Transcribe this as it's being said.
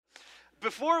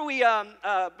Before we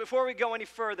go any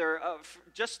further,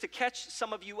 just to catch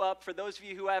some of you up, for those of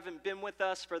you who haven't been with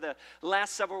us for the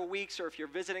last several weeks, or if you're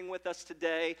visiting with us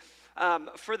today,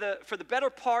 for the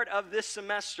better part of this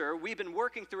semester, we've been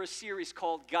working through a series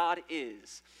called God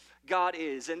Is. God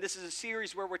is. And this is a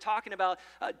series where we're talking about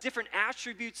different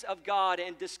attributes of God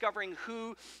and discovering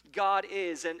who God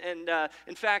is. And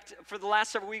in fact, for the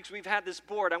last several weeks, we've had this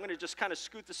board. I'm going to just kind of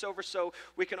scoot this over so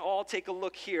we can all take a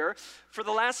look here. For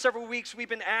the last several weeks, we've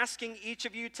been asking each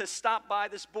of you to stop by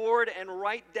this board and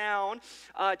write down,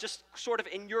 just sort of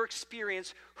in your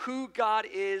experience, who God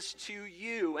is to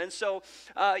you. And so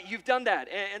you've done that.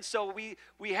 And so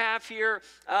we have here,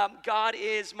 God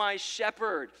is my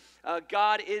shepherd.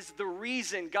 God is the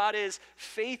reason. God is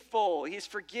faithful. He's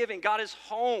forgiving. God is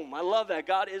home. I love that.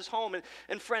 God is home.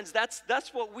 And friends,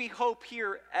 that's what we hope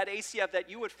here at ACF, that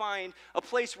you would find a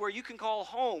place where you can call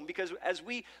home, because as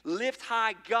we lift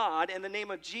high God in the name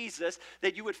of Jesus,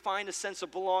 that you would find a sense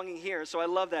of belonging here. So I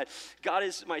love that. God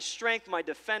is my strength, my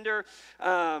defender.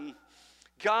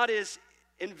 God is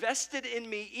invested in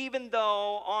me, even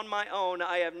though on my own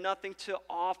I have nothing to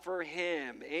offer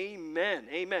him. Amen.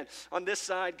 Amen. On this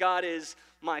side, God is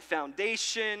my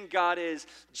foundation. God is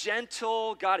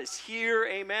gentle. God is here.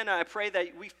 Amen. I pray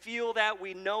that we feel that,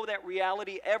 we know that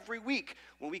reality every week.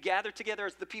 When we gather together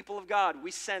as the people of God,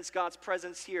 we sense God's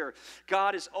presence here.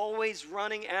 God is always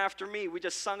running after me. We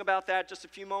just sung about that just a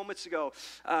few moments ago.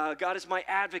 God is my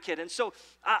advocate. And so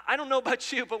I don't know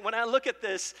about you, but when I look at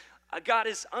this, God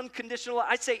is unconditional.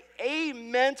 I say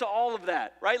amen to all of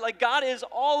that, right? Like, God is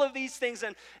all of these things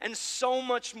and so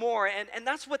much more. And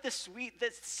that's what this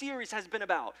series has been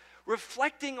about,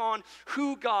 reflecting on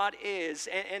who God is.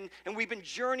 And we've been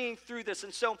journeying through this.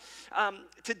 And so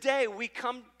today we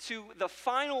come to the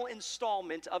final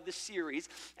installment of the series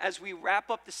as we wrap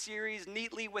up the series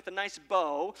neatly with a nice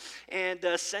bow and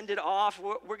send it off.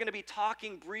 We're going to be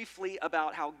talking briefly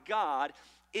about how God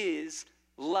is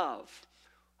love.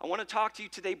 I want to talk to you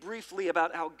today briefly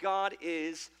about how God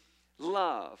is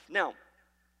love. Now,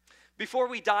 before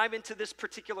we dive into this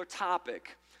particular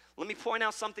topic, let me point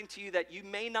out something to you that you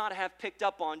may not have picked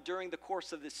up on during the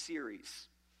course of this series.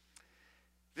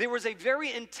 There was a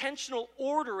very intentional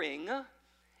ordering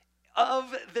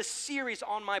of the series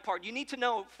on my part. You need to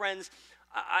know, friends,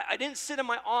 I didn't sit in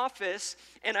my office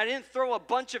and I didn't throw a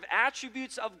bunch of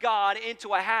attributes of God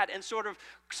into a hat and sort of,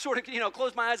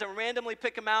 close my eyes and randomly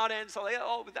pick them out and say,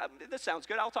 this sounds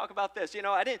good, I'll talk about this.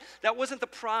 That wasn't the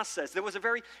process. There was a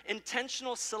very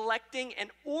intentional selecting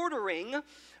and ordering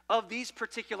of these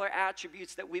particular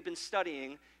attributes that we've been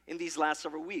studying in these last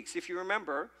several weeks. If you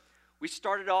remember, we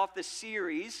started off this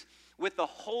series with the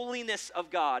holiness of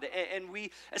God, and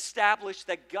we established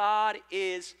that God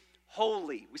is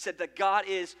holy. We said that God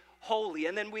is holy.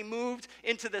 And then we moved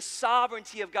into the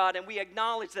sovereignty of God, and we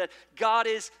acknowledged that God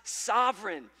is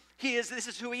sovereign. This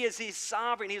is who he is. He's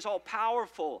sovereign. He's all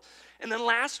powerful. And then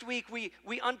last week we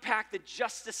unpacked the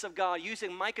justice of God.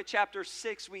 Using Micah chapter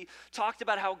 6, we talked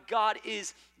about how God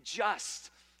is just.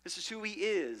 This is who he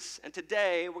is. And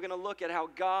today we're going to look at how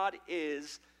God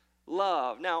is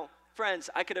love. Now, friends,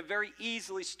 I could have very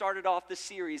easily started off the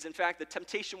series. In fact, the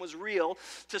temptation was real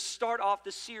to start off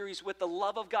the series with the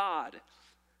love of God,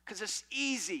 because it's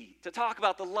easy to talk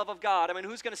about the love of God. I mean,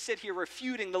 who's going to sit here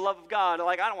refuting the love of God?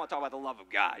 Like, I don't want to talk about the love of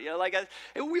God.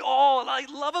 We all,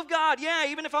 love of God. Yeah,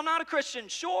 even if I'm not a Christian,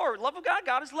 sure, love of God.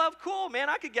 God is love. Cool, man,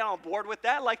 I could get on board with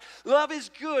that. Like, love is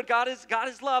good. God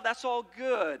is love. That's all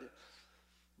good.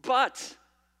 But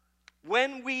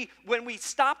when we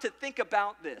stop to think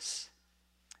about this,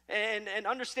 and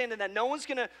understanding that no one's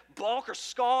going to balk or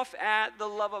scoff at the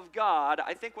love of God,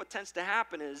 I think what tends to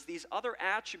happen is these other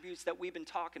attributes that we've been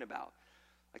talking about,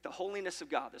 like the holiness of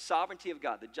God, the sovereignty of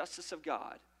God, the justice of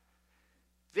God,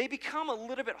 they become a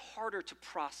little bit harder to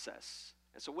process.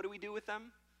 And so what do we do with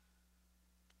them?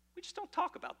 We just don't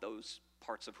talk about those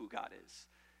parts of who God is.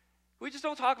 We just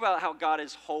don't talk about how God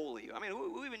is holy. I mean,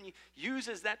 who even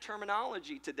uses that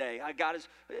terminology today?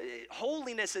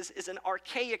 Holiness is an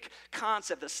archaic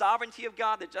concept. The sovereignty of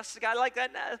God, the justice of God, like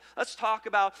that. Let's talk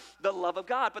about the love of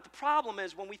God. But the problem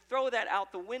is, when we throw that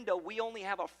out the window, we only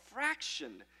have a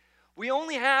fraction. We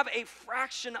only have a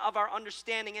fraction of our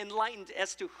understanding enlightened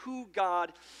as to who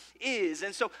God is.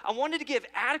 And so I wanted to give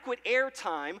adequate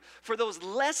airtime for those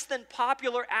less than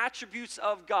popular attributes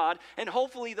of God, and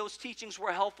hopefully those teachings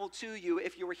were helpful to you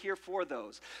if you were here for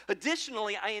those.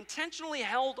 Additionally, I intentionally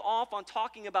held off on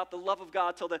talking about the love of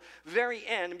God till the very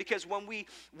end, because when we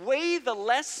weigh the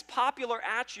less popular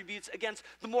attributes against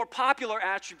the more popular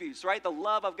attributes, right? The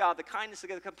love of God, the kindness of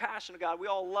God, the compassion of God, we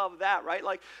all love that, right?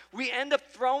 Like, we end up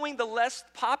throwing the less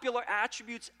popular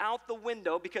attributes out the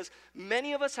window because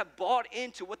many of us have bought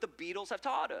into what the Beatles have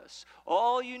taught us.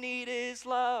 All you need is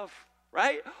love,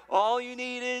 right? All you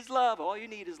need is love. All you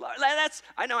need is love.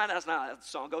 I know that's not how the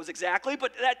song goes exactly,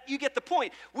 but you get the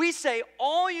point. We say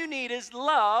all you need is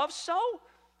love, so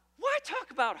why talk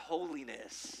about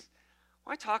holiness?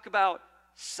 Why talk about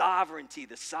sovereignty,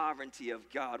 the sovereignty of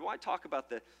God? Why talk about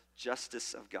the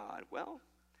justice of God? Well,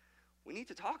 we need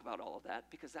to talk about all of that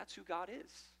because that's who God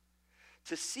is.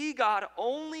 To see God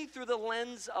only through the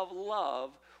lens of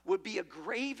love would be a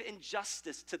grave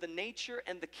injustice to the nature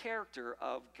and the character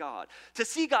of God. To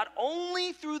see God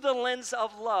only through the lens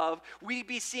of love, we'd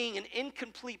be seeing an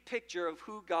incomplete picture of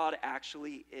who God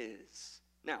actually is.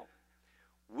 Now,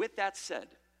 with that said,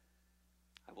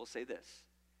 I will say this.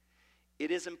 It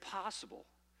is impossible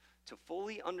to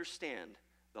fully understand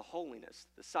the holiness,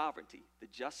 the sovereignty, the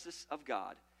justice of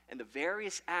God, and the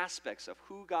various aspects of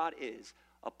who God is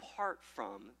apart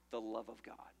from the love of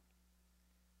God.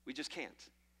 We just can't.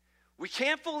 We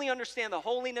can't fully understand the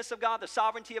holiness of God, the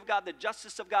sovereignty of God, the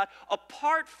justice of God,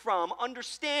 apart from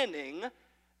understanding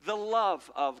the love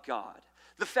of God.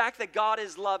 The fact that God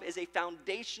is love is a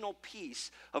foundational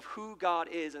piece of who God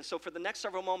is. And so for the next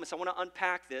several moments, I want to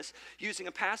unpack this using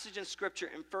a passage in Scripture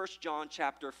in 1 John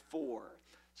chapter 4.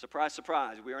 Surprise,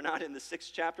 surprise, we are not in the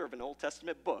 6th chapter of an Old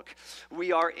Testament book.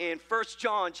 We are in 1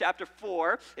 John chapter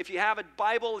 4. If you have a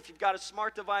Bible, if you've got a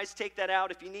smart device, take that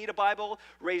out. If you need a Bible,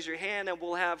 raise your hand and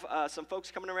we'll have some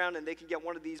folks coming around and they can get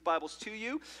one of these Bibles to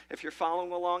you. If you're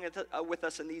following along with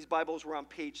us in these Bibles, we're on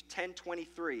page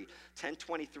 1023.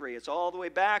 1023. It's all the way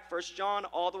back, 1 John,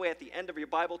 all the way at the end of your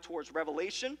Bible towards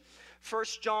Revelation. 1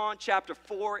 John chapter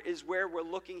 4 is where we're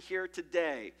looking here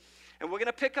today. And we're going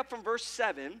to pick up from verse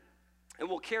 7. And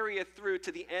we'll carry it through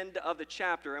to the end of the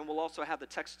chapter, and we'll also have the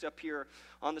text up here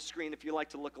on the screen if you'd like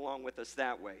to look along with us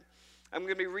that way. I'm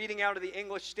going to be reading out of the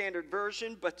English Standard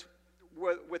Version, but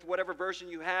with whatever version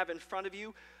you have in front of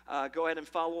you, go ahead and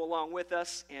follow along with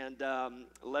us, and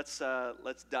let's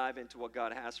dive into what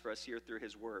God has for us here through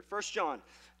His Word. 1 John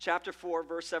chapter 4,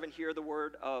 verse 7, hear the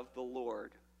word of the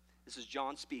Lord. This is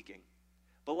John speaking.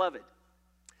 Beloved,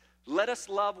 let us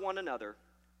love one another,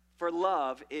 for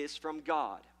love is from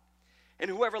God. And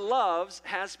whoever loves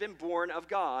has been born of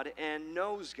God and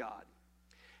knows God.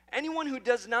 Anyone who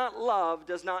does not love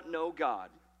does not know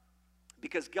God,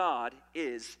 because God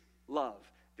is love.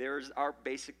 There's our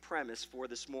basic premise for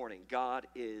this morning. God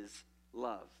is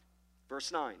love.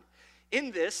 Verse 9. In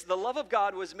this, the love of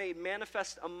God was made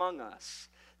manifest among us,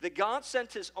 that God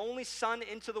sent His only Son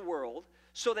into the world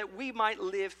so that we might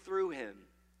live through Him.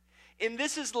 In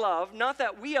this is love, not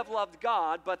that we have loved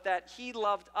God, but that He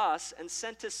loved us and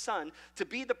sent His Son to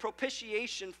be the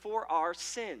propitiation for our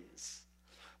sins.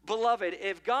 Beloved,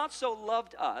 if God so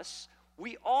loved us,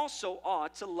 we also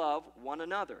ought to love one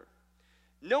another.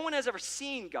 No one has ever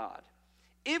seen God.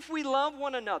 If we love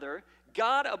one another,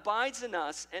 God abides in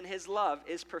us, and His love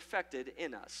is perfected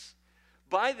in us.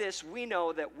 By this we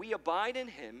know that we abide in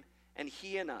Him and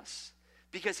He in us,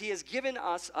 because He has given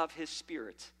us of His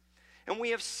Spirit. And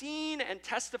we have seen and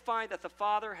testified that the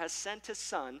Father has sent His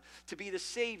Son to be the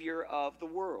Savior of the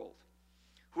world.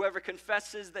 Whoever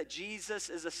confesses that Jesus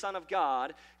is the Son of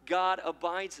God, God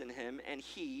abides in Him, and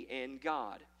He in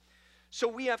God. So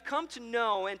we have come to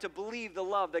know and to believe the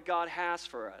love that God has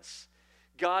for us.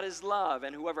 God is love,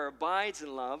 and whoever abides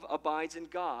in love abides in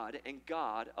God, and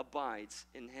God abides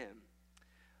in him.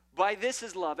 By this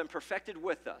is love, and perfected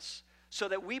with us, so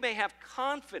that we may have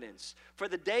confidence for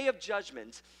the day of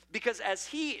judgment, because as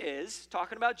He is,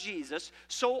 talking about Jesus,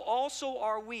 so also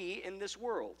are we in this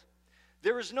world.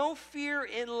 There is no fear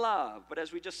in love, but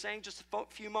as we just sang just a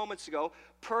few moments ago,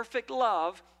 perfect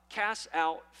love casts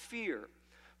out fear.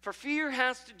 For fear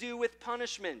has to do with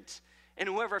punishment, and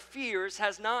whoever fears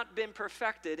has not been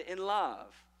perfected in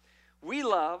love. We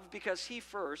love because He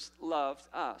first loved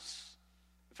us.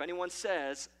 If anyone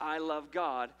says, I love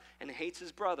God, and hates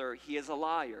his brother, he is a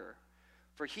liar.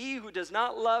 For he who does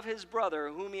not love his brother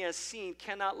whom he has seen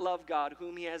cannot love God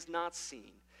whom he has not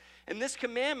seen. And this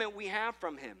commandment we have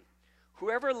from Him: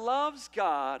 whoever loves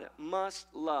God must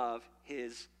love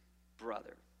his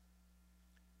brother.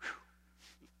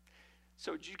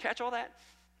 So did you catch all that?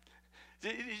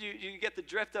 Did you get the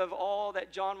drift of all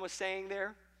that John was saying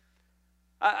there?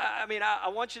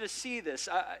 I want you to see this.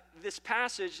 This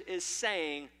passage is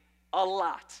saying a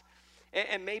lot.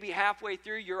 And maybe halfway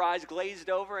through, your eyes glazed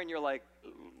over and you're like,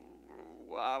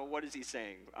 what is he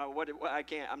saying?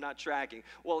 I'm not tracking.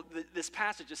 Well, this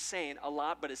passage is saying a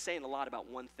lot, but it's saying a lot about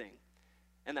one thing.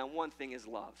 And that one thing is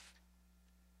love.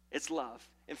 It's love.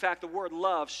 In fact, the word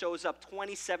love shows up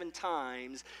 27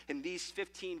 times in these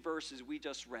 15 verses we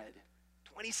just read.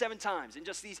 27 times in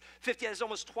just these 15, that's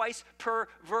almost twice per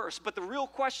verse. But the real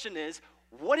question is,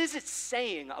 what is it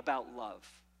saying about love?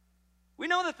 We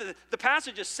know that the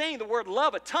passage is saying the word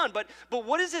love a ton, but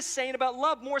what is this saying about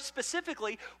love? More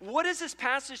specifically, what does this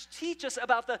passage teach us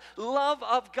about the love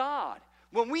of God?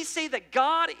 When we say that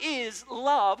God is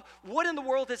love, what in the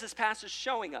world is this passage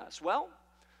showing us? Well,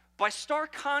 by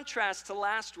stark contrast to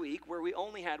last week, where we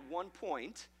only had 1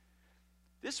 point,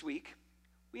 this week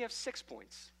we have 6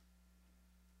 points.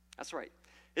 That's right.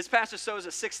 This passage shows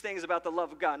us 6 things about the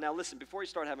love of God. Now listen, before you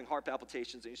start having heart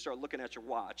palpitations and you start looking at your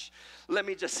watch, let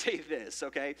me just say this,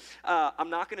 okay? I'm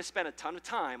not going to spend a ton of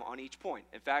time on each point.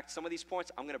 In fact, some of these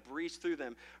points, I'm going to breeze through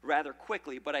them rather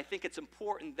quickly, but I think it's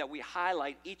important that we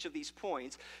highlight each of these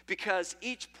points because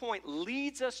each point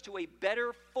leads us to a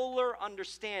better, fuller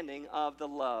understanding of the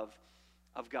love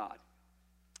of God.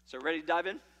 So ready to dive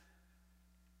in?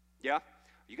 Yeah? Are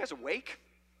you guys awake?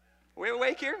 Are we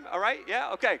awake here? All right?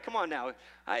 Yeah? Okay, come on now.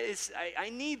 I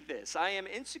need this. I am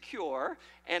insecure,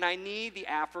 and I need the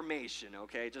affirmation,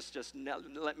 okay? Just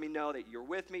let me know that you're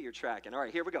with me, you're tracking. All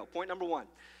right, here we go. Point number 1.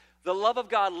 The love of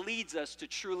God leads us to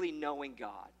truly knowing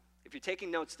God. If you're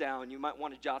taking notes down, you might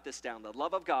want to jot this down. The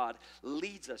love of God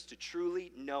leads us to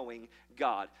truly knowing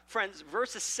God. Friends,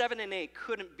 verses 7 and 8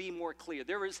 couldn't be more clear.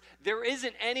 There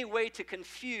isn't any way to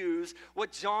confuse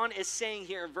what John is saying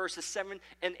here in verses 7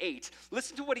 and 8.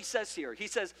 Listen to what he says here. He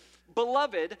says,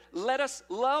 "Beloved, let us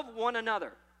love one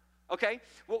another." Okay?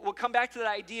 We'll come back to that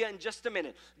idea in just a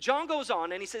minute. John goes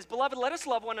on and he says, "Beloved, let us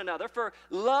love one another, for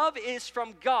love is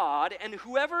from God, and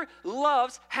whoever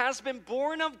loves has been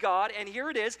born of God," and here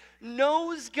it is,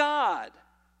 "knows God."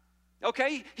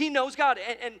 Okay? He knows God.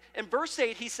 And in verse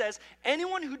 8, he says,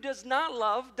 "Anyone who does not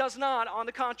love does not, on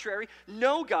the contrary,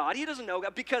 know God." He doesn't know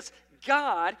God because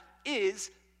God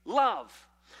is love.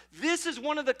 This is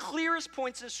one of the clearest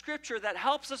points in Scripture that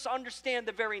helps us understand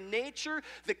the very nature,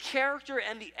 the character,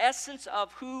 and the essence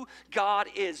of who God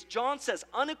is. John says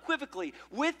unequivocally,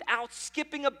 without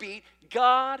skipping a beat,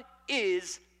 God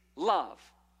is love.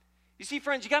 You see,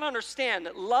 friends, you got to understand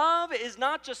that love is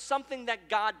not just something that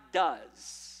God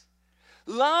does.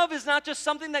 Love is not just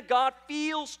something that God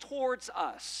feels towards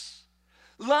us.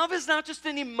 Love is not just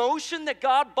an emotion that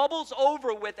God bubbles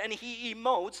over with and he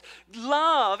emotes.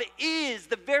 Love is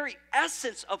the very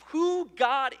essence of who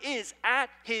God is at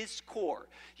his core.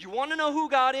 You want to know who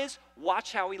God is?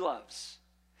 Watch how he loves.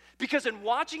 Because in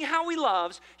watching how he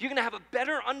loves, you're going to have a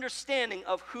better understanding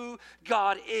of who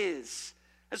God is.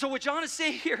 And so what John is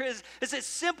saying here is it's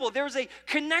simple. There's a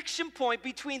connection point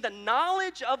between the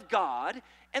knowledge of God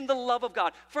and the love of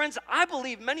God. Friends, I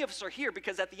believe many of us are here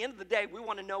because at the end of the day, we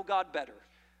want to know God better.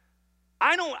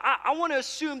 I want to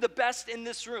assume the best in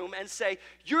this room and say,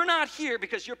 you're not here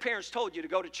because your parents told you to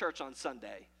go to church on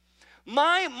Sunday.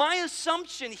 My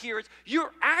assumption here is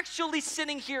you're actually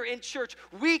sitting here in church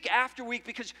week after week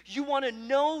because you want to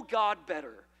know God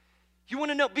better. You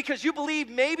want to know because you believe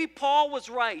maybe Paul was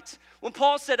right when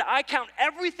Paul said, "I count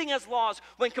everything as loss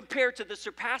when compared to the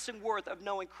surpassing worth of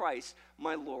knowing Christ,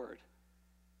 my Lord."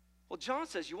 Well, John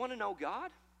says, you want to know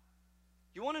God?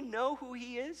 You want to know who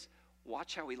he is?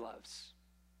 Watch how he loves.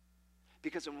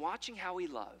 Because in watching how he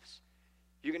loves,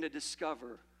 you're going to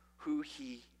discover who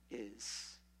he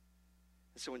is.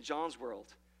 And so in John's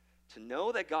world, to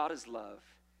know that God is love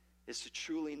is to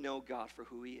truly know God for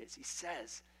who he is. He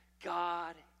says,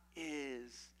 God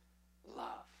is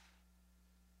love.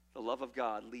 The love of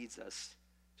God leads us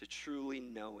to truly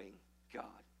knowing God.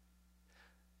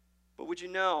 But would you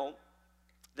know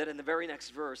that in the very next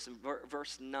verse, in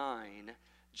verse 9,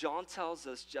 John tells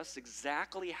us just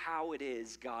exactly how it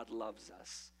is God loves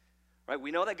us. Right?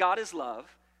 We know that God is love.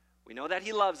 We know that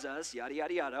he loves us, yada,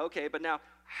 yada, yada. Okay, but now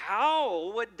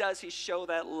what does he show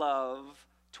that love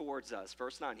towards us?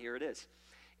 Verse 9, here it is.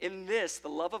 "In this, the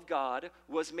love of God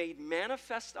was made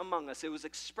manifest among us." It was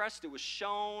expressed, it was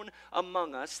shown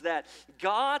among us that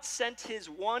God sent his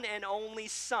one and only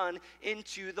Son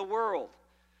into the world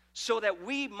so that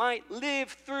we might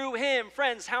live through him.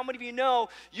 Friends, how many of you know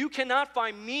you cannot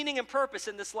find meaning and purpose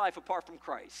in this life apart from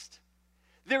Christ?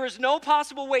 There is no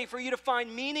possible way for you to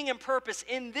find meaning and purpose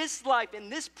in this life, in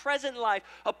this present life,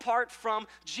 apart from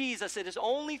Jesus. It is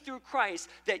only through Christ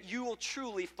that you will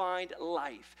truly find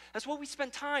life. That's what we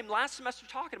spent time last semester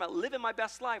talking about, living my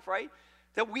best life, right?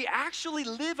 That we actually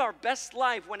live our best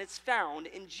life when it's found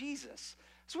in Jesus.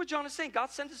 That's what John is saying. God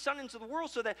sent his Son into the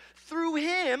world so that through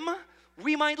him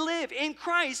we might live. In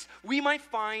Christ, we might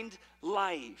find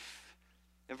life.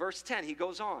 In verse 10, he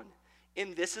goes on,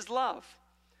 "In this is love,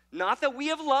 Not that we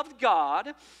have loved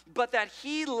God, but that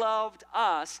he loved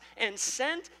us and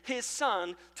sent his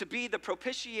Son to be the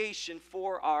propitiation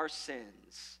for our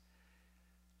sins.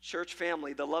 Church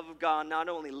family, the love of God not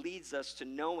only leads us to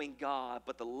knowing God,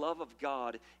 but the love of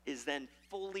God is then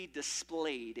fully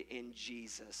displayed in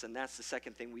Jesus. And that's the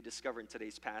second thing we discover in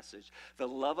today's passage. The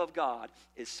love of God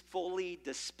is fully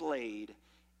displayed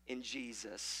in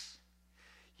Jesus.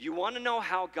 You want to know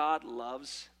how God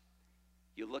loves?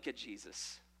 You look at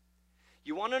Jesus.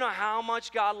 You want to know how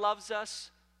much God loves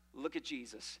us? Look at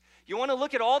Jesus. You want to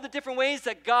look at all the different ways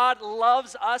that God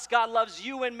loves us, God loves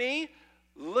you and me?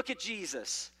 Look at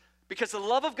Jesus. Because the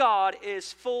love of God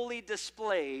is fully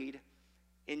displayed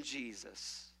in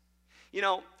Jesus. You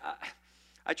know,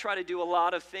 I try to do a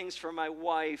lot of things for my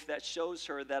wife that shows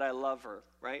her that I love her,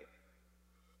 right?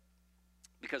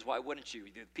 Because why wouldn't you?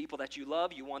 The people that you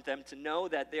love, you want them to know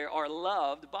that they are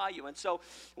loved by you. And so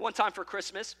one time for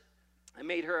Christmas, I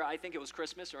made her, I think it was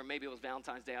Christmas, or maybe it was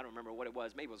Valentine's Day. I don't remember what it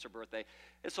was. Maybe it was her birthday.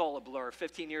 It's all a blur.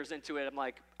 15 years into it, I'm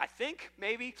like, I think,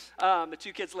 maybe. The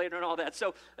 2 kids later and all that.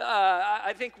 So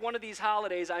I think one of these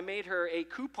holidays, I made her a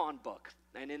coupon book.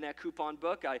 And in that coupon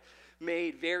book, I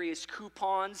made various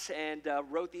coupons and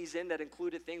wrote these in that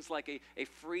included things like a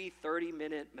free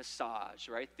 30-minute massage,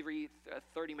 right?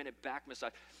 30-minute back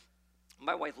massage.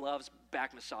 My wife loves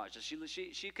back massages.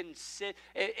 She can sit.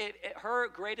 Her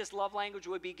greatest love language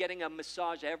would be getting a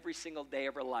massage every single day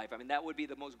of her life. I mean, that would be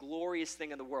the most glorious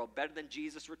thing in the world. Better than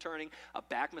Jesus returning, a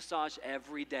back massage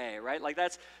every day, right? Like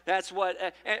that's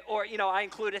what. Or you know, I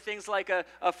included things like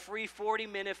a free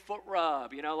 40-minute foot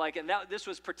rub. You know, like this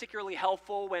was particularly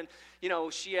helpful when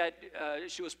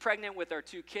she was pregnant with our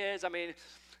 2 kids. I mean.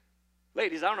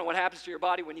 Ladies, I don't know what happens to your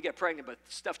body when you get pregnant, but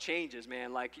stuff changes,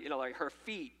 man. Like, like her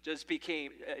feet just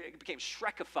became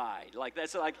Shrekified. Like,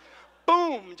 that's like,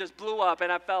 boom, just blew up.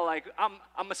 And I felt like I'm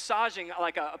massaging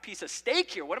like a piece of steak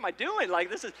here. What am I doing? Like,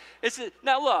 this is,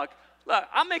 now look,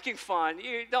 I'm making fun.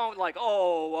 You don't like,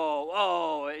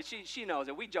 she knows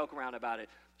it. We joke around about it.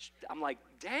 I'm like,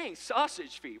 dang,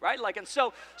 sausage feet, right? Like, and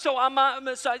so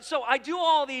I do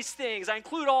all these things. I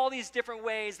include all these different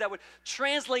ways that would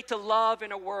translate to love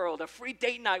in a world. A free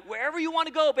date night, wherever you want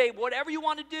to go, babe, whatever you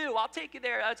want to do, I'll take you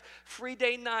there. That's free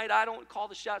date night. I don't call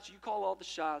the shots. You call all the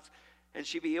shots. And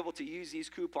she'd be able to use these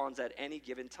coupons at any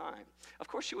given time. Of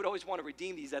course, she would always want to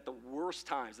redeem these at the worst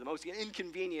times, the most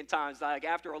inconvenient times, like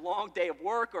after a long day of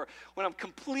work or when I'm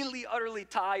completely, utterly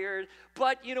tired.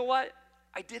 But you know what?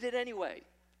 I did it anyway.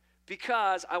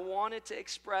 Because I wanted to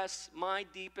express my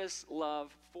deepest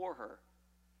love for her.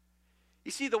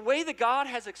 You see, the way that God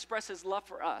has expressed his love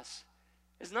for us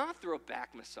is not through a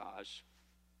back massage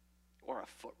or a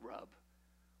foot rub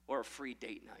or a free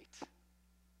date night.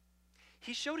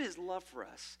 He showed his love for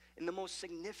us in the most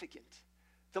significant,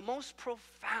 the most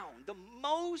profound, the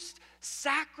most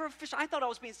sacrificial. I thought I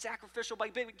was being sacrificial by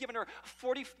giving her a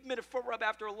 40-minute foot rub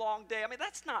after a long day. I mean,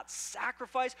 that's not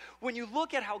sacrifice. When you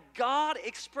look at how God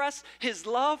expressed his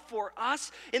love for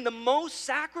us in the most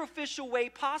sacrificial way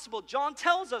possible, John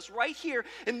tells us right here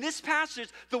in this passage,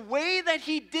 the way that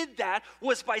he did that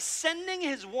was by sending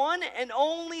his one and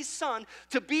only Son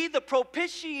to be the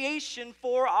propitiation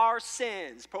for our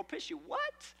sins.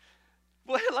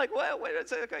 What? Like what? Wait,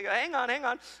 okay, hang on.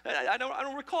 I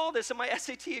don't recall this in my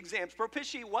SAT exams.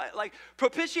 What? Like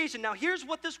propitiation. Now here's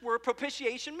what this word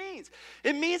propitiation means.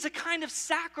 It means a kind of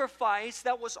sacrifice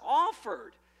that was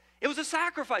offered. It was a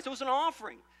sacrifice. It was an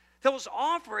offering that was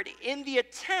offered in the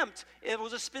attempt. It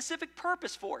was a specific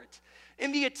purpose for it.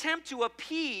 In the attempt to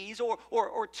appease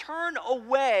or turn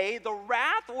away the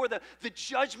wrath or the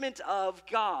judgment of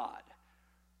God.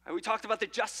 And we talked about the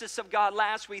justice of God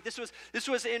last week. This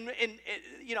was in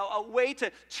a way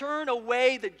to turn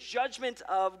away the judgment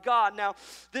of God. Now,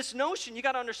 this notion, you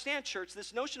got to understand, church,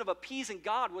 this notion of appeasing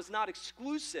God was not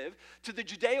exclusive to the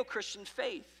Judeo-Christian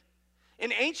faith.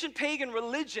 In ancient pagan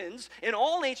religions, in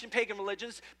all ancient pagan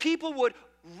religions, people would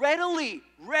regularly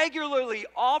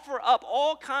offer up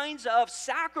all kinds of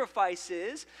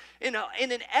sacrifices in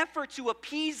an effort to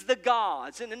appease the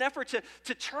gods, in an effort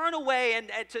to turn away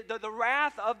and to the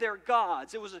wrath of their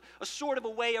gods. It was a sort of a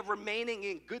way of remaining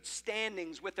in good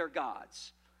standings with their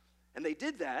gods. And they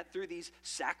did that through these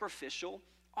sacrificial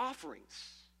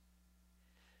offerings.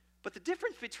 But the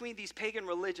difference between these pagan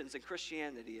religions and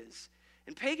Christianity is,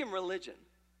 in pagan religion,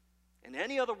 and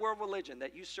any other world religion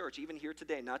that you search, even here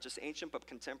today, not just ancient but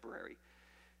contemporary,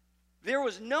 there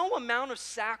was no amount of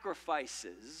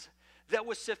sacrifices that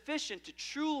was sufficient to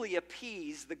truly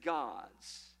appease the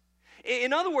gods.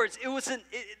 In other words, it was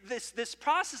this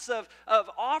process of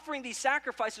offering these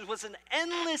sacrifices was an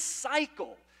endless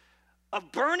cycle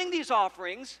of burning these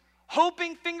offerings,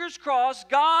 hoping, fingers crossed,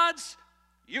 God's,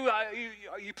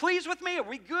 are you pleased with me? Are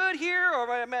we good here? Or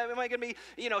am I going to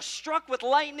be, struck with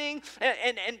lightning?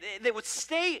 And they would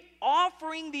stay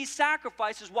offering these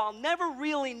sacrifices while never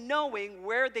really knowing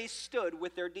where they stood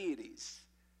with their deities.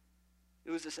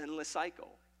 It was this endless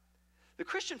cycle. The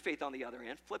Christian faith, on the other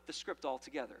hand, flipped the script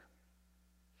altogether.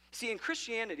 See, in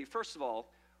Christianity, first of all,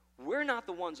 we're not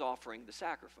the ones offering the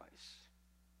sacrifice.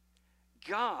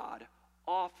 God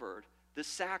offered the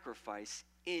sacrifice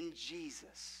in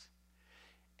Jesus.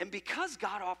 And because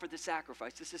God offered the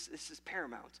sacrifice, this is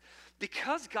paramount.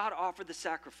 Because God offered the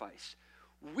sacrifice,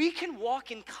 we can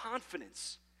walk in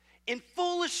confidence, in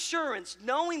full assurance,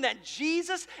 knowing that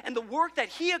Jesus and the work that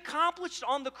he accomplished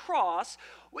on the cross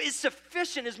is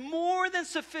sufficient, is more than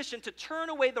sufficient to turn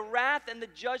away the wrath and the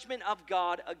judgment of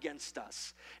God against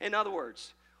us. In other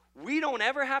words, we don't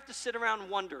ever have to sit around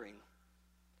wondering,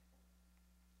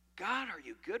 God, are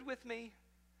you good with me?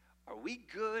 Are we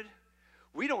good?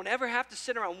 We don't ever have to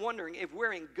sit around wondering if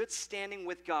we're in good standing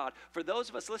with God. For those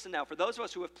of us, listen now, for those of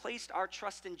us who have placed our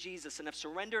trust in Jesus and have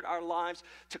surrendered our lives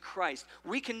to Christ,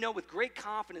 we can know with great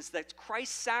confidence that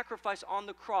Christ's sacrifice on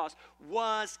the cross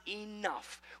was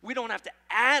enough. We don't have to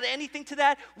add anything to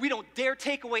that. We don't dare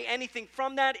take away anything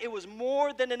from that. It was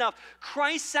more than enough.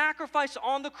 Christ's sacrifice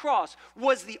on the cross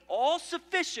was the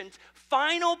all-sufficient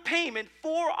final payment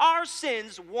for our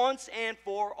sins once and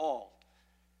for all.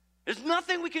 There's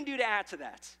nothing we can do to add to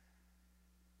that.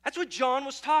 That's what John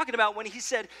was talking about when he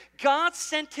said, God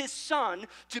sent his son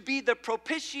to be the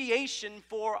propitiation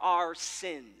for our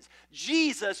sins.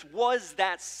 Jesus was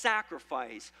that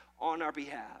sacrifice on our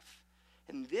behalf.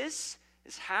 And this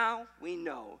is how we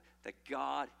know that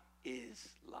God is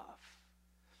love.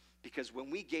 Because when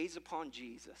we gaze upon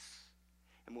Jesus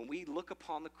and when we look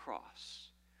upon the cross,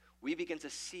 we begin to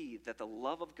see that the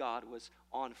love of God was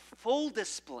on full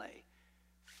display,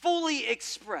 fully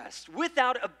expressed,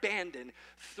 without abandon,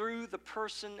 through the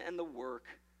person and the work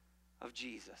of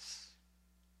Jesus.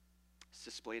 It's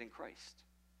displayed in Christ.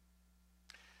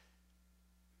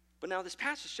 But now this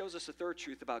passage shows us a third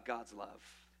truth about God's love.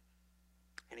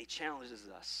 And he challenges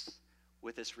us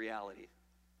with this reality.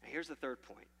 And here's the third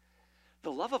point.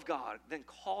 The love of God then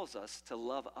calls us to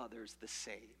love others the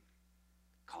same.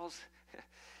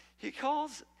 He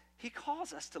calls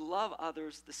us to love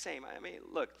others the same. I mean,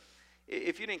 look,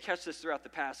 if you didn't catch this throughout the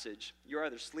passage, you're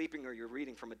either sleeping or you're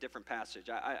reading from a different passage.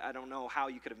 I don't know how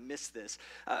you could have missed this.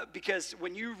 Because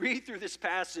when you read through this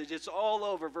passage, it's all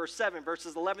over verse 7,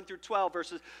 verses 11 through 12,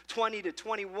 verses 20 to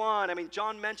 21. I mean,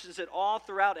 John mentions it all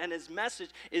throughout, and his message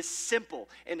is simple.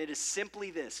 And it is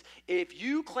simply this. If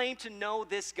you claim to know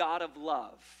this God of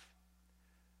love,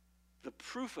 the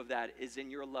proof of that is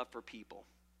in your love for people.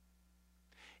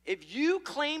 If you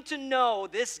claim to know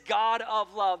this God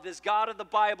of love, this God of the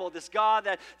Bible, this God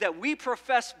that we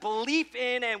profess belief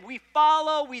in and we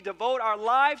follow, we devote our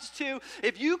lives to,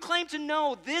 if you claim to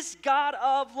know this God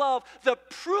of love, the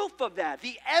proof of that,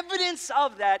 the evidence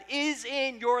of that is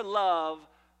in your love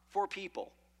for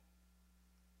people.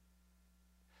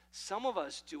 Some of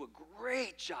us do a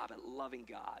great job at loving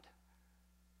God,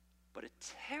 but a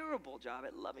terrible job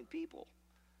at loving people.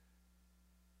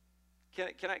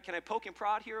 Can I poke and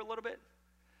prod here a little bit?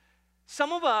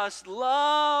 Some of us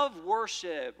love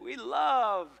worship. We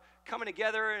love coming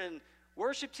together and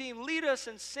worship team lead us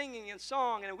in singing and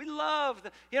song. And we love,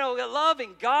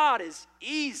 loving God is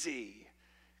easy.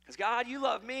 Because God, you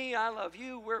love me, I love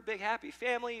you. We're a big happy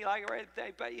family. Like, right,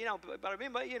 but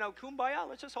kumbaya,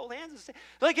 let's just hold hands and say,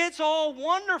 like, it's all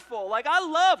wonderful. Like, I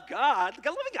love God.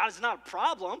 Loving God is not a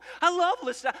problem. I love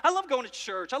listening. I love going to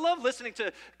church. I love listening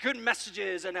to good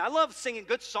messages, and I love singing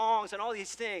good songs and all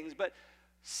these things. But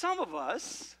some of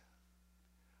us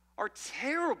are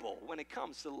terrible when it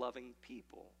comes to loving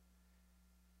people.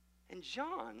 And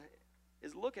John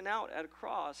is looking out at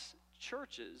across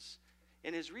churches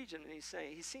in his region, and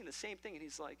he's seeing the same thing, and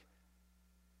he's like,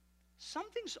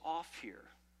 something's off here.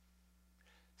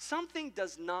 Something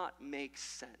does not make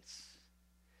sense.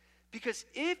 Because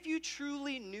if you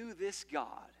truly knew this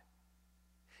God,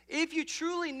 if you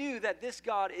truly knew that this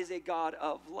God is a God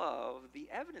of love, the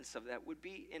evidence of that would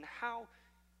be in how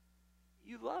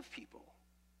you love people.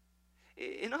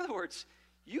 In other words,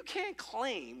 you can't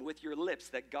claim with your lips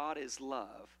that God is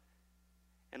love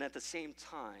and at the same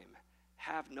time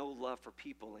have no love for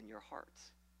people in your heart.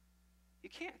 You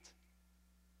can't.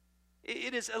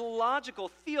 It is illogical,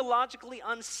 theologically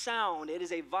unsound. It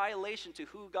is a violation to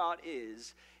who God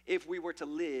is if we were to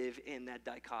live in that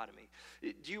dichotomy.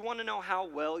 Do you want to know how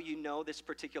well you know this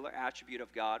particular attribute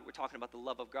of God? We're talking about the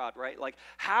love of God, right? Like,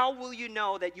 how will you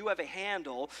know that you have a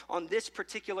handle on this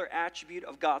particular attribute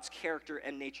of God's character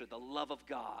and nature, the love of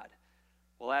God?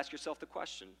 Well, ask yourself the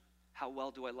question, how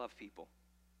well do I love people?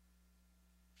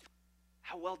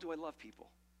 How well do I love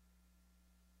people?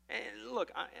 And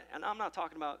look, I'm not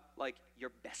talking about like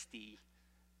your bestie,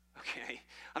 okay?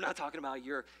 I'm not talking about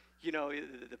your,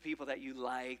 the people that you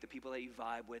like, the people that you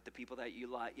vibe with, the people that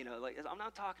you like, I'm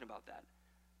not talking about that.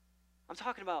 I'm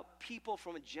talking about people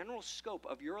from a general scope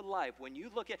of your life. When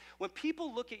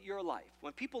people look at your life,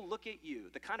 when people look at you,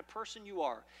 the kind of person you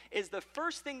are, is the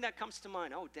first thing that comes to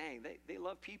mind, oh, dang, they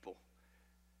love people.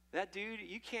 That dude,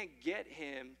 you can't get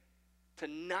him to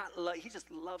not love, he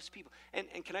just loves people. And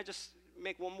can I just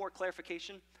make one more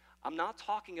clarification? I'm not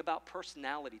talking about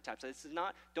personality types.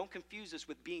 Don't confuse this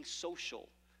with being social.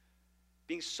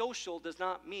 Being social does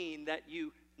not mean that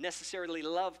you necessarily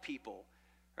love people.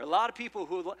 There are a lot of people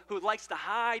who likes to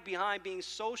hide behind being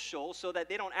social so that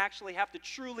they don't actually have to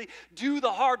truly do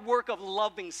the hard work of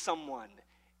loving someone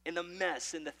in the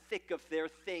mess, in the thick of their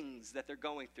things that they're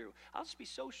going through. I'll just be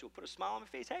social, put a smile on my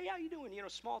face. Hey, how you doing?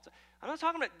 Small talk. I'm not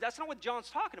talking about, that's not what John's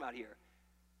talking about here.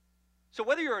 So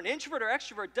whether you're an introvert or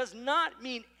extrovert does not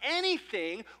mean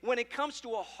anything when it comes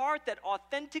to a heart that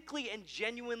authentically and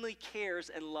genuinely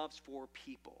cares and loves for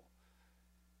people.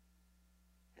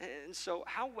 And so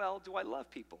how well do I love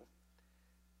people?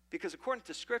 Because according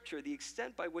to Scripture, the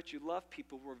extent by which you love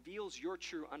people reveals your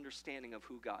true understanding of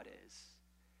who God is.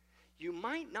 You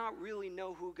might not really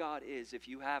know who God is if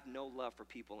you have no love for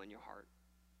people in your heart.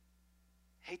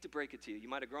 Hate to break it to you. You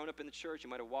might have grown up in the church. You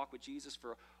might have walked with Jesus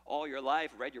for all your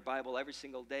life, read your Bible every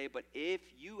single day. But if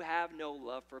you have no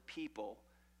love for people,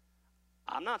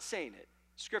 I'm not saying it.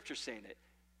 Scripture's saying it.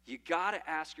 You got to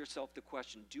ask yourself the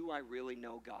question, do I really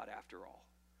know God after all?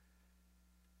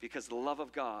 Because the love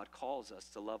of God calls us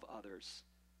to love others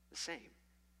the same.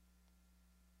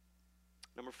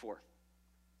 Number 4,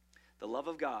 the love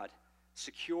of God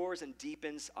secures and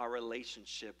deepens our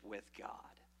relationship with God.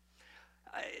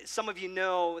 Some of you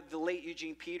know the late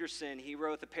Eugene Peterson. He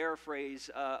wrote the paraphrase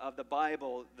of the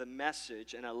Bible, The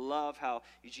Message, and I love how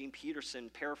Eugene Peterson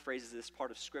paraphrases this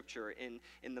part of Scripture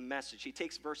in The Message. He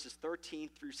takes verses 13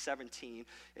 through 17.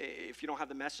 If you don't have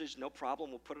The Message, no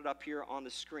problem. We'll put it up here on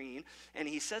the screen. And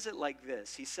he says it like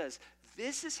this. He says,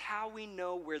 "This is how we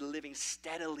know we're living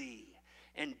steadily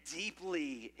and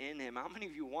deeply in him." How many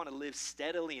of you want to live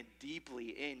steadily and deeply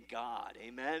in God?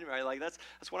 Amen? Right? Like that's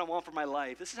what I want for my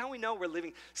life. This is how we know we're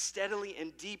living steadily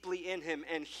and deeply in him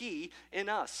and he in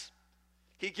us.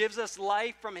 He gives us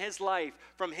life, from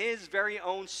his very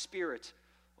own Spirit.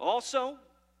 Also,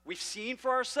 we've seen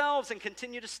for ourselves and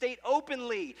continue to state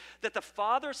openly that the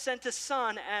Father sent his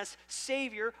Son as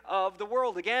Savior of the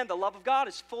world. Again, the love of God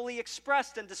is fully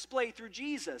expressed and displayed through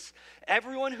Jesus.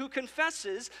 Everyone who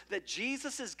confesses that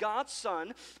Jesus is God's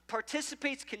Son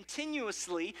participates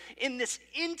continuously in this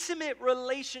intimate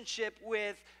relationship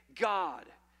with God.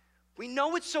 We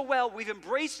know it so well. We've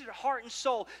embraced it heart and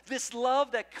soul, this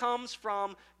love that comes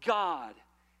from God.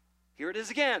 Here it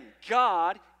is again.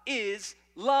 God is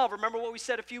love. Remember what we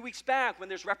said a few weeks back. When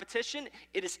there's repetition,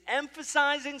 it is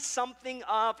emphasizing something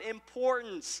of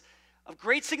importance, of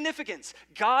great significance.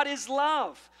 God is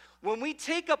love. When we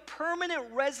take a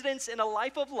permanent residence in a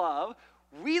life of love,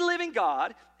 we live in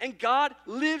God, and God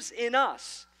lives in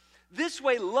us. This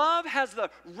way, love has the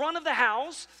run of the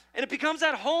house, and it becomes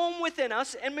at home within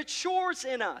us and matures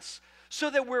in us, so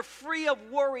that we're free of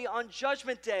worry on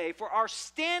Judgment Day, for our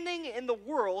standing in the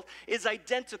world is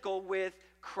identical with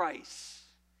Christ.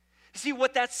 You see,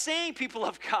 what that's saying, people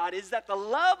of God, is that the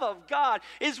love of God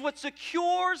is what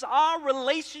secures our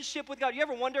relationship with God. You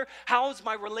ever wonder, how's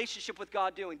my relationship with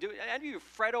God doing? Any of you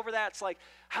fret over that? It's like,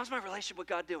 how's my relationship with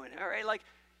God doing? All right, like,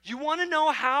 you want to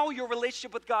know how your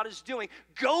relationship with God is doing?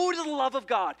 Go to the love of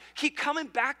God. Keep coming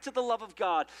back to the love of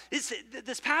God.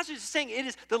 This passage is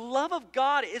saying the love of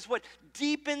God is what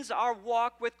deepens our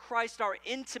walk with Christ, our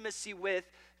intimacy with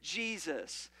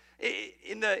Jesus.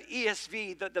 In the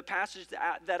ESV, the passage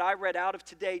that I read out of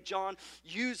today, John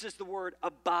uses the word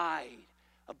abide.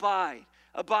 Abide.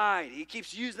 Abide. He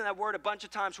keeps using that word a bunch of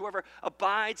times. Whoever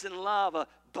abides in love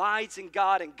abides in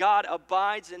God, and God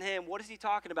abides in him. What is he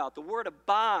talking about? The word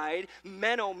abide,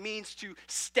 meno, means to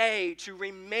stay, to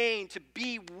remain, to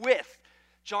be with.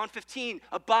 John 15,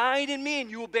 abide in me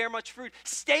and you will bear much fruit.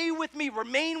 Stay with me,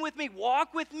 remain with me,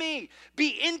 walk with me, be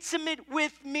intimate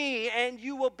with me, and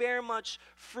you will bear much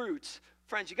fruit.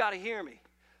 Friends, you got to hear me.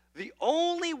 The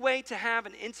only way to have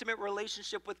an intimate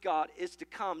relationship with God is to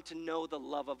come to know the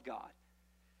love of God.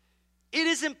 It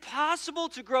is impossible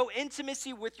to grow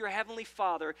intimacy with your Heavenly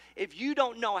Father if you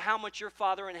don't know how much your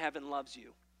Father in heaven loves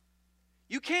you.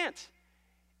 You can't.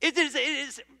 It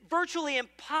is virtually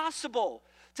impossible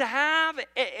to have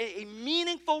a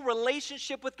meaningful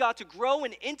relationship with God, to grow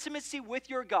in intimacy with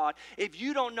your God, if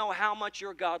you don't know how much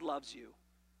your God loves you.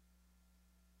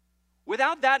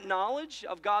 Without that knowledge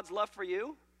of God's love for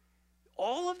you,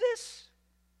 all of this,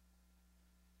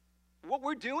 what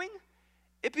we're doing,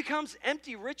 it becomes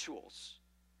empty rituals.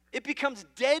 It becomes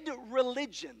dead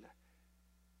religion.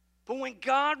 But when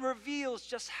God reveals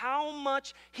just how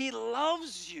much He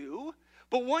loves you,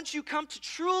 but once you come to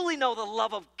truly know the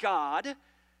love of God,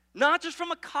 not just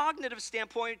from a cognitive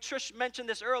standpoint, Trish mentioned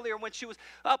this earlier when she was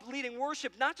up leading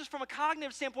worship, not just from a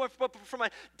cognitive standpoint, but from a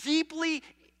deeply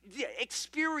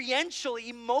experiential,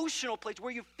 emotional place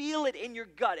where you feel it in your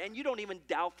gut and you don't even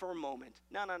doubt for a moment.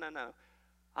 No.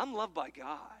 I'm loved by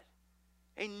God.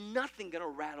 Ain't nothing going to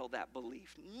rattle that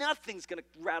belief. Nothing's going to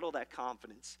rattle that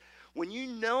confidence. When you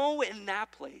know in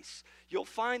that place, you'll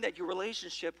find that your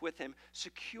relationship with Him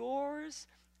secures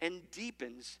and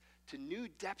deepens to new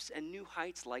depths and new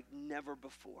heights like never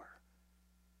before.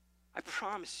 I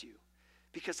promise you,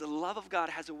 because the love of God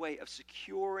has a way of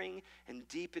securing and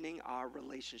deepening our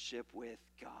relationship with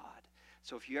God.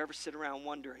 So if you ever sit around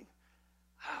wondering,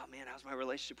 oh man, how's my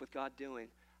relationship with God doing?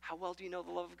 How well do you know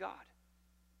the love of God?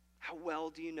 How well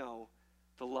do you know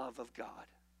the love of God?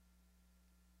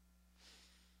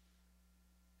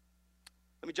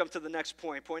 Let me jump to the next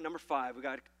point. Point number 5. We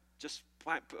got just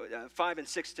 5 and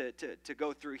 6 to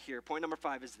go through here. Point number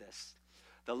 5 is this.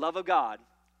 The love of God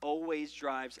always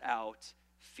drives out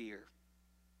fear.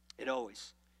 It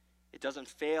always. It doesn't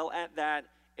fail at that.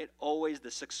 It always,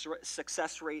 the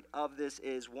success rate of this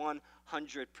is 100%.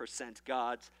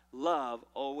 God's love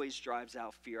always drives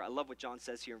out fear. I love what John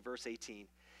says here in verse 18.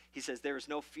 He says, there is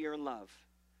no fear in love,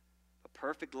 but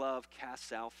perfect love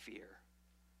casts out fear.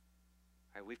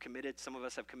 All right, some of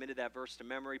us have committed that verse to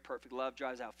memory. Perfect love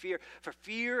drives out fear. For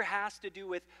fear has to do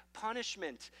with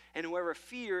punishment, and whoever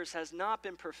fears has not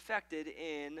been perfected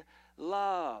in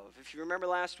love. If you remember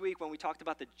last week when we talked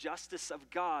about the justice of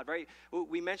God, right?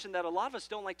 We mentioned that a lot of us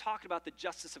don't like talking about the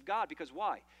justice of God because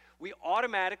why? We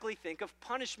automatically think of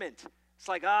punishment. It's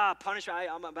like, punishment,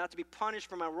 I'm about to be punished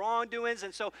for my wrongdoings.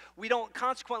 And so we don't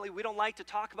like to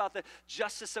talk about the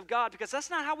justice of God because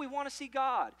that's not how we want to see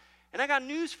God. And I got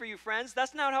news for you, friends.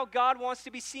 That's not how God wants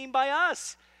to be seen by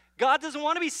us. God doesn't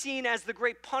want to be seen as the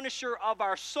great punisher of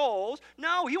our souls.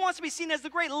 No, He wants to be seen as the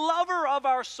great lover of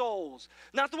our souls,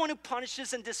 not the one who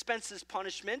punishes and dispenses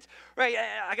punishment. Right?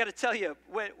 I got to tell you,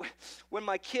 when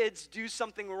my kids do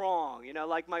something wrong,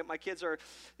 like my kids are,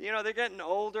 they're getting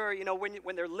older.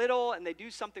 When they're little and they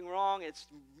do something wrong, it's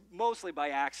mostly by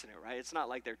accident, right? It's not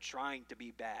like they're trying to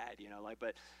be bad,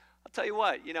 but I'll tell you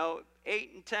what,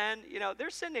 8 and 10, their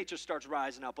sin nature starts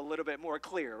rising up a little bit more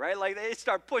clear, right? Like they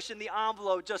start pushing the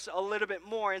envelope just a little bit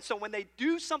more. And so when they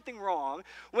do something wrong,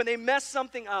 when they mess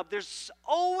something up, there's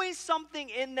always something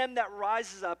in them that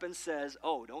rises up and says,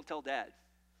 oh, don't tell Dad.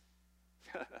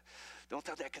 Don't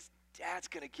tell Dad because Dad's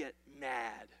going to get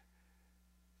mad.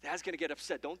 Dad's going to get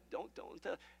upset. Don't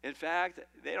tell. In fact,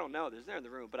 they don't know. They're in the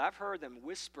room. But I've heard them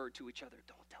whisper to each other,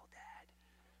 don't tell Dad.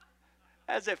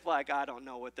 As if like, I don't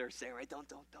know what they're saying, right? Don't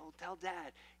tell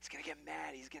Dad. He's going to get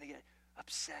mad. He's going to get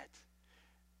upset.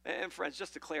 And friends,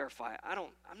 just to clarify,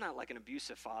 I'm not like an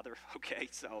abusive father, okay?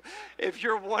 So if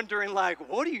you're wondering like,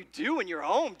 what do you do in your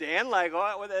home, Dan? Like,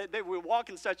 they walk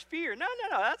in such fear. No,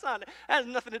 that has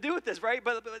nothing to do with this, right?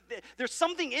 But there's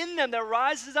something in them that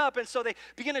rises up, and so they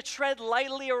begin to tread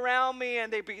lightly around me,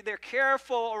 and they're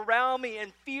careful around me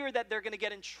in fear that they're going to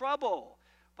get in trouble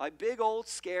by big old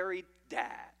scary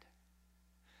Dad.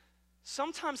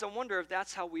 Sometimes I wonder if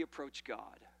that's how we approach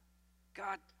God.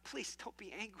 God, please don't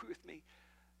be angry with me.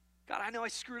 God, I know I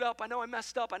screwed up. I know I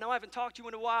messed up. I know I haven't talked to you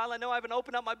in a while. I know I haven't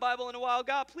opened up my Bible in a while.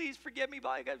 God, please forgive me.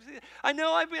 I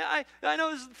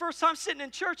know this is the first time sitting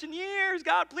in church in years.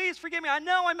 God, please forgive me. I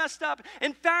know I messed up.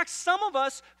 In fact, some of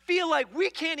us feel like we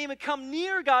can't even come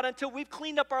near God until we've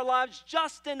cleaned up our lives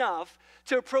just enough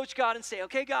to approach God and say,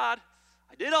 okay, God,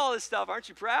 I did all this stuff. Aren't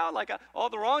you proud? Like all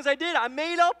the wrongs I did, I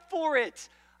made up for it.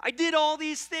 I did all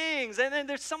these things. And then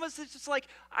there's some of us that's just like,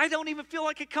 I don't even feel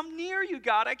like I come near you,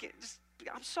 God.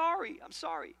 I'm sorry.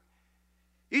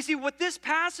 You see, what this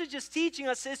passage is teaching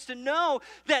us is to know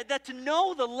that to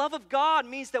know the love of God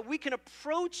means that we can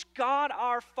approach God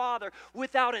our Father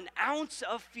without an ounce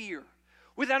of fear.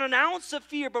 Without an ounce of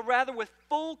fear, but rather with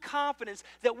full confidence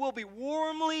that we'll be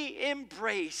warmly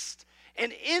embraced.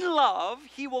 And in love,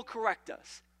 He will correct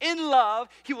us. in love,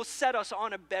 he will set us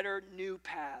on a better new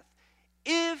path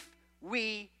if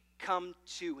we come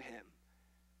to him.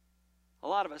 A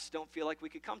lot of us don't feel like we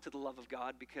could come to the love of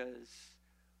God because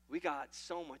we got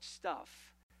so much stuff.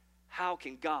 How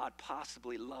can God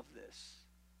possibly love this?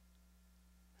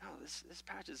 No, this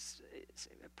passage is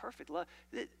a perfect love.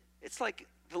 It's like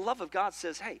the love of God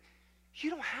says, hey, you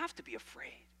don't have to be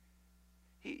afraid.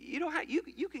 You don't have,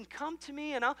 you can come to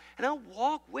me and I'll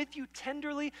walk with you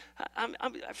tenderly.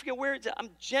 I forget where it's at. I'm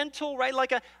gentle, right?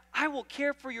 Like I will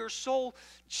care for your soul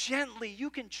gently. You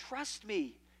can trust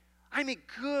me. I'm a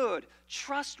good,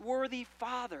 trustworthy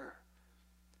Father.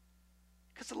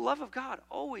 Because the love of God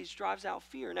always drives out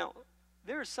fear. Now,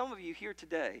 there are some of you here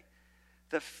today,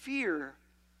 the fear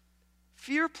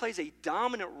plays a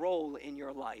dominant role in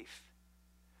your life.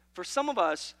 For some of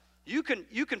us, you can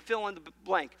fill in the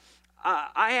blank.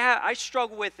 I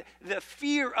struggle with the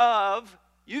fear of,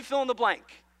 you fill in the blank.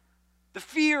 The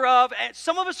fear of, and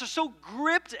some of us are so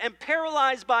gripped and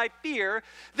paralyzed by fear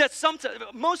that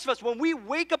most of us, when we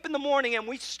wake up in the morning and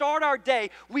we start our day,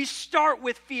 we start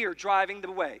with fear driving the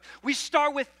way. We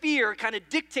start with fear kind of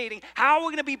dictating how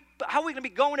we're going to be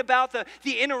going about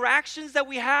the interactions that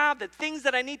we have, the things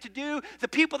that I need to do, the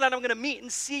people that I'm going to meet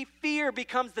and see. Fear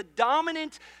becomes the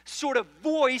dominant sort of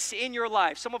voice in your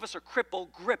life. Some of us are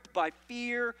gripped by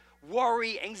fear,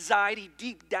 worry, anxiety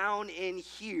deep down in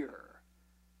here.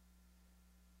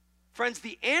 Friends,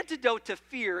 the antidote to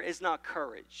fear is not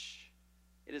courage.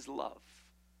 It is love.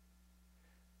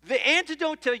 The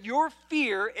antidote to your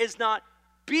fear is not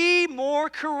be more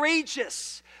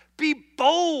courageous, be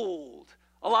bold.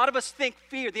 A lot of us think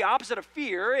fear, the opposite of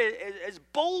fear is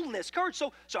boldness, courage.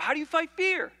 So how do you fight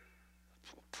fear?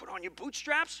 Put on your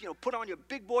bootstraps, put on your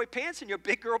big boy pants and your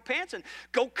big girl pants and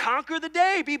go conquer the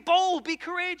day. Be bold, be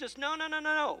courageous.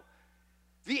 No.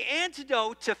 The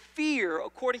antidote to fear,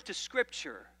 according to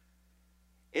Scripture,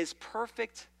 is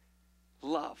perfect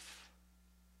love.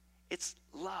 It's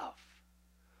love.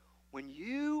 When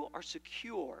you are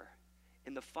secure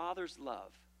in the Father's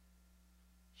love,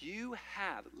 you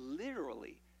have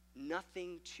literally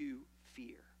nothing to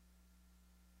fear.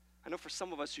 I know for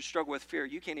some of us who struggle with fear,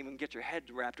 you can't even get your head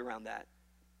wrapped around that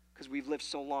because we've lived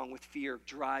so long with fear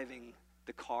driving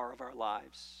the car of our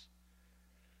lives.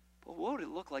 But what would it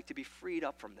look like to be freed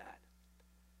up from that?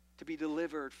 To be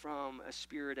delivered from a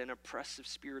spirit, an oppressive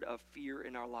spirit of fear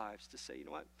in our lives, to say, you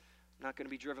know what, I'm not going to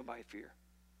be driven by fear.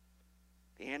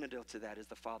 The antidote to that is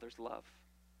the Father's love.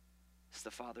 It's the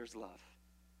Father's love.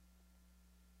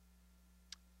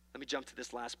 Let me jump to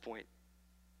this last point.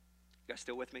 You guys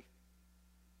still with me?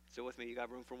 Still with me? You got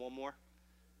room for one more?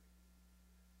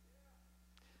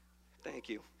 Thank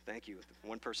you.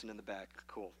 One person in the back.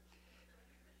 Cool.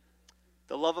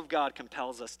 The love of God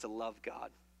compels us to love God.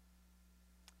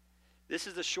 This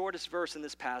is the shortest verse in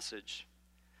this passage,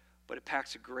 but it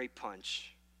packs a great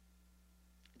punch.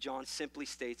 John simply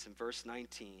states in verse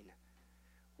 19,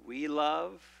 we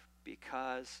love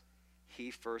because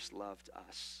he first loved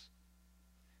us.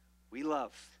 We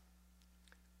love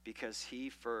because he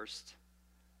first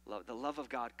loved. The love of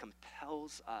God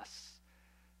compels us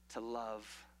to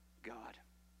love God.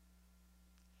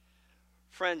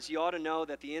 Friends, you ought to know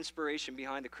that the inspiration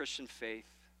behind the Christian faith,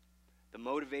 the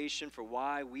motivation for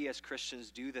why we as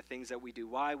Christians do the things that we do,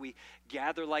 why we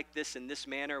gather like this in this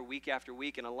manner week after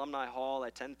week in Alumni Hall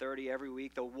at 10:30 every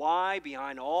week, the why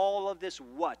behind all of this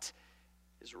what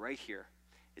is right here.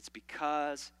 It's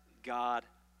because God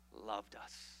loved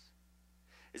us.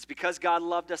 It's because God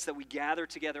loved us that we gather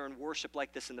together and worship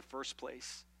like this in the first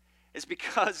place. It's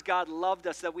because God loved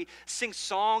us that we sing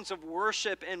songs of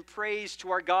worship and praise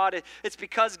to our God. It's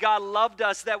because God loved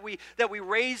us that we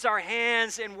raise our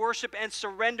hands in worship and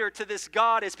surrender to this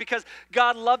God. It's because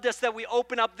God loved us that we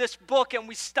open up this book and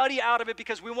we study out of it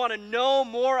because we want to know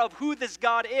more of who this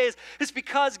God is. It's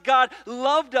because God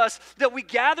loved us that we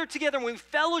gather together and we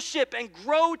fellowship and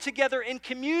grow together in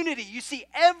community. You see,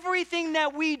 everything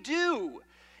that we do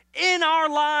in our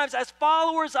lives as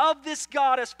followers of this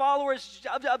God, as followers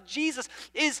of Jesus,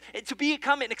 is to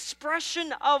become an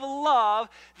expression of love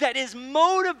that is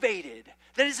motivated,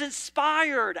 that is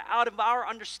inspired out of our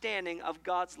understanding of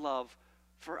God's love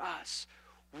for us.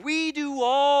 We do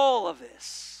all of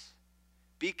this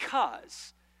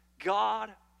because God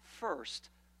first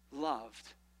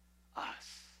loved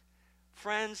us.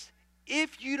 Friends,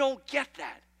 if you don't get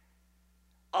that,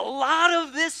 a lot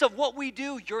of this of what we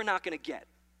do, you're not going to get.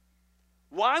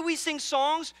 Why we sing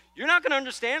songs, you're not going to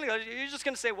understand. You're just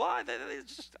going to say, well,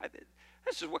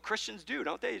 this is what Christians do,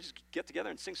 don't they? Just get together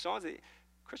and sing songs.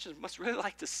 Christians must really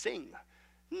like to sing.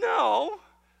 No.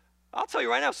 I'll tell you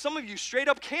right now, some of you straight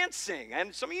up can't sing,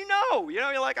 and some of you know,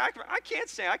 you're like, I can't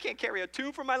sing, I can't carry a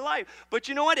tune for my life. But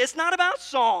you know what? It's not about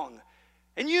song.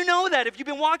 And you know that. If you've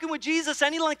been walking with Jesus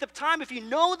any length of time, if you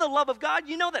know the love of God,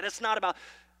 you know that it's not about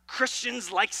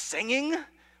Christians like singing,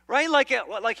 right?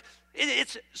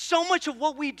 It's so much of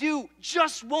what we do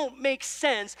just won't make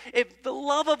sense if the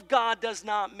love of God does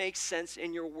not make sense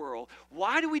in your world.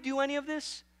 Why do we do any of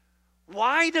this?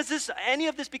 Why does any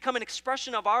of this become an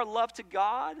expression of our love to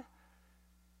God?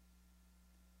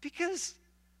 Because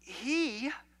he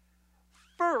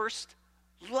first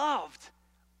loved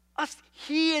us.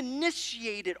 He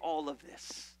initiated all of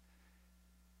this.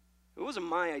 It wasn't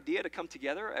my idea to come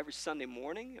together every Sunday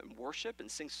morning and worship and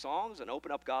sing songs and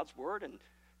open up God's word. And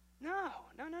no.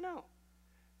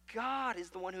 God is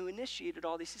the one who initiated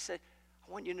all this. He said,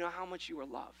 I want you to know how much you are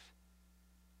loved.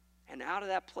 And out of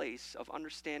that place of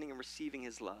understanding and receiving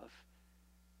his love,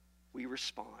 we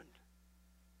respond.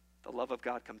 The love of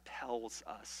God compels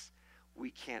us. We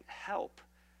can't help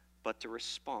but to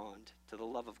respond to the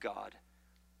love of God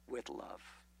with love.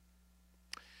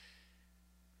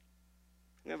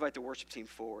 I'm going to invite the worship team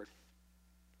forward.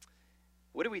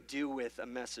 What do we do with a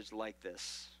message like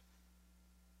this?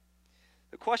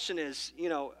 The question is,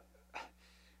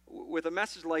 with a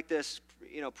message like this,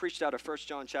 preached out of 1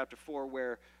 John chapter 4,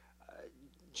 where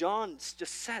John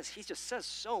just says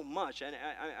so much. And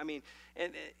I mean,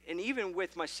 and even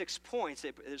with my 6 points,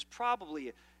 there's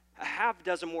probably a half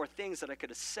dozen more things that I could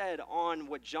have said on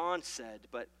what John said.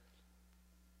 But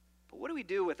what do we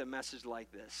do with a message like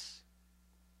this?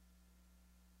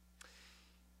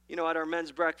 At our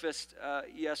men's breakfast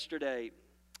yesterday,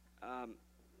 I'm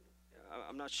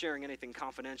not sharing anything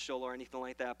confidential or anything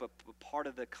like that, but part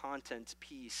of the content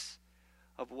piece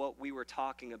of what we were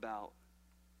talking about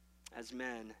as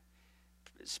men,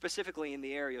 specifically in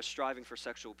the area of striving for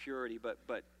sexual purity,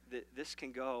 but this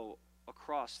can go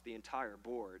across the entire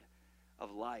board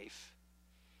of life,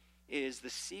 is the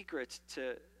secret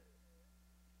to,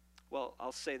 well,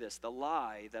 I'll say this, the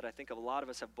lie that I think a lot of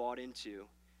us have bought into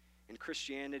in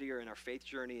Christianity or in our faith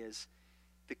journey is,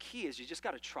 the key is you just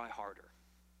got to try harder.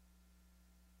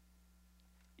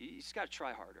 You just got to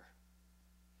try harder.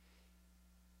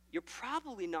 You're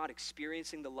probably not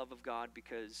experiencing the love of God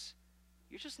because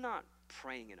you're just not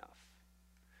praying enough,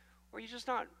 or you're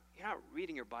not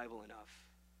reading your Bible enough.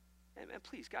 And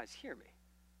please, guys, hear me.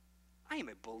 I am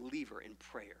a believer in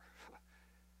prayer.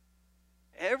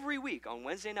 Every week on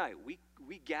Wednesday night,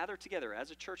 we gather together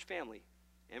as a church family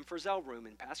in Frizzell Room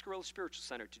in Pasquarilla Spiritual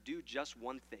Center to do just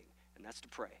one thing, and that's to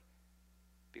pray.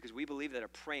 Because we believe that a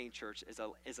praying church is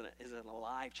an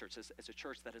alive church, is a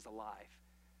church that is alive.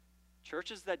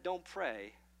 Churches that don't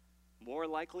pray, more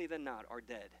likely than not, are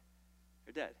dead.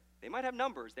 They're dead. They might have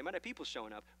numbers, they might have people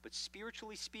showing up, but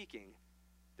spiritually speaking,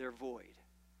 they're void.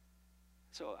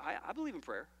 So I believe in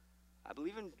prayer. I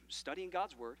believe in studying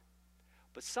God's word.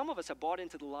 But some of us have bought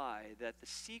into the lie that the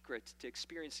secret to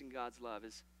experiencing God's love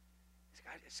is,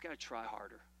 I just got to try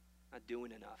harder. Not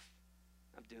doing enough.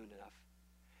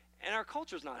 And our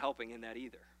culture's not helping in that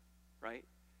either, right?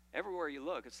 Everywhere you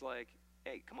look, it's like,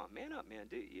 hey, come on, man up, man.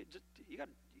 Dude, you got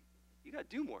to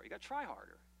do more. You got to try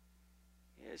harder.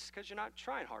 Yeah, it's because you're not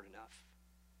trying hard enough.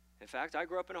 In fact, I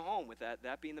grew up in a home with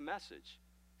that being the message.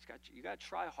 You got to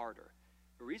try harder.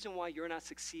 The reason why you're not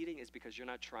succeeding is because you're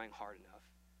not trying hard enough.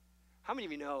 How many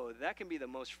of you know that can be the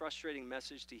most frustrating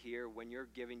message to hear when you're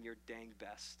giving your dang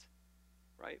best,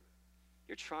 right?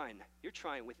 You're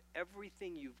trying with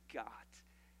everything you've got.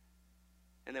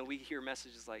 And then we hear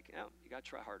messages like, no, you got to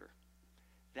try harder.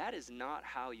 That is not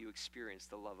how you experience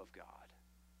the love of God.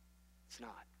 It's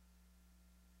not.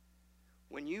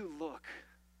 When you look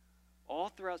all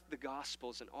throughout the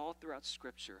Gospels and all throughout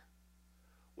Scripture,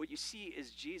 what you see is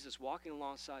Jesus walking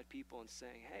alongside people and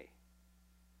saying, hey,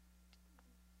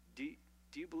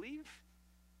 do you believe?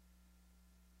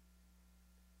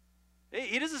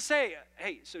 He doesn't say,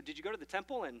 hey, so did you go to the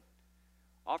temple and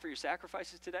offer your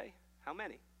sacrifices today? How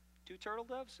many? 2 turtle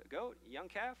doves, a goat, a young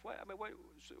calf? What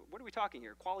are we talking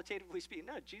here? Qualitatively speaking,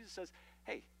 no, Jesus says,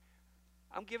 hey,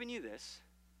 I'm giving you this.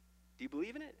 Do you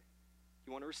believe in it?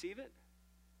 You want to receive it?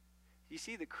 You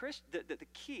see, the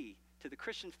key to the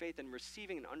Christian faith and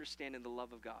receiving and understanding the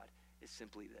love of God is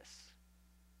simply this.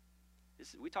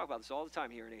 We talk about this all the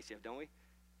time here in ACF, don't we?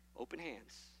 Open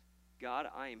hands. God,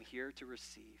 I am here to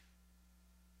receive.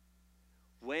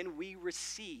 When we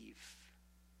receive,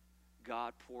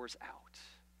 God pours out.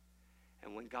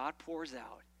 And when God pours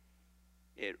out,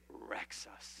 it wrecks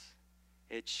us.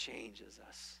 It changes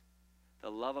us. The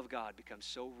love of God becomes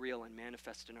so real and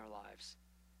manifest in our lives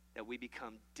that we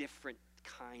become different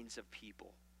kinds of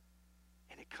people.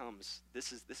 And it comes.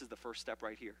 This is the first step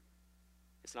right here.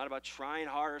 It's not about trying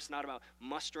harder. It's not about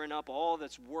mustering up all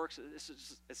that's works. It's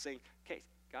saying, okay,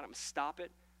 God, I'm going to stop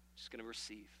it. I'm just going to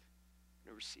receive. I'm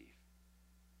going to receive.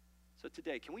 So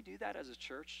today, can we do that as a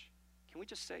church? Can we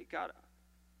just say, God,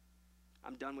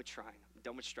 I'm done with trying. I'm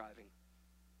done with striving.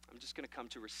 I'm just going to come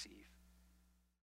to receive.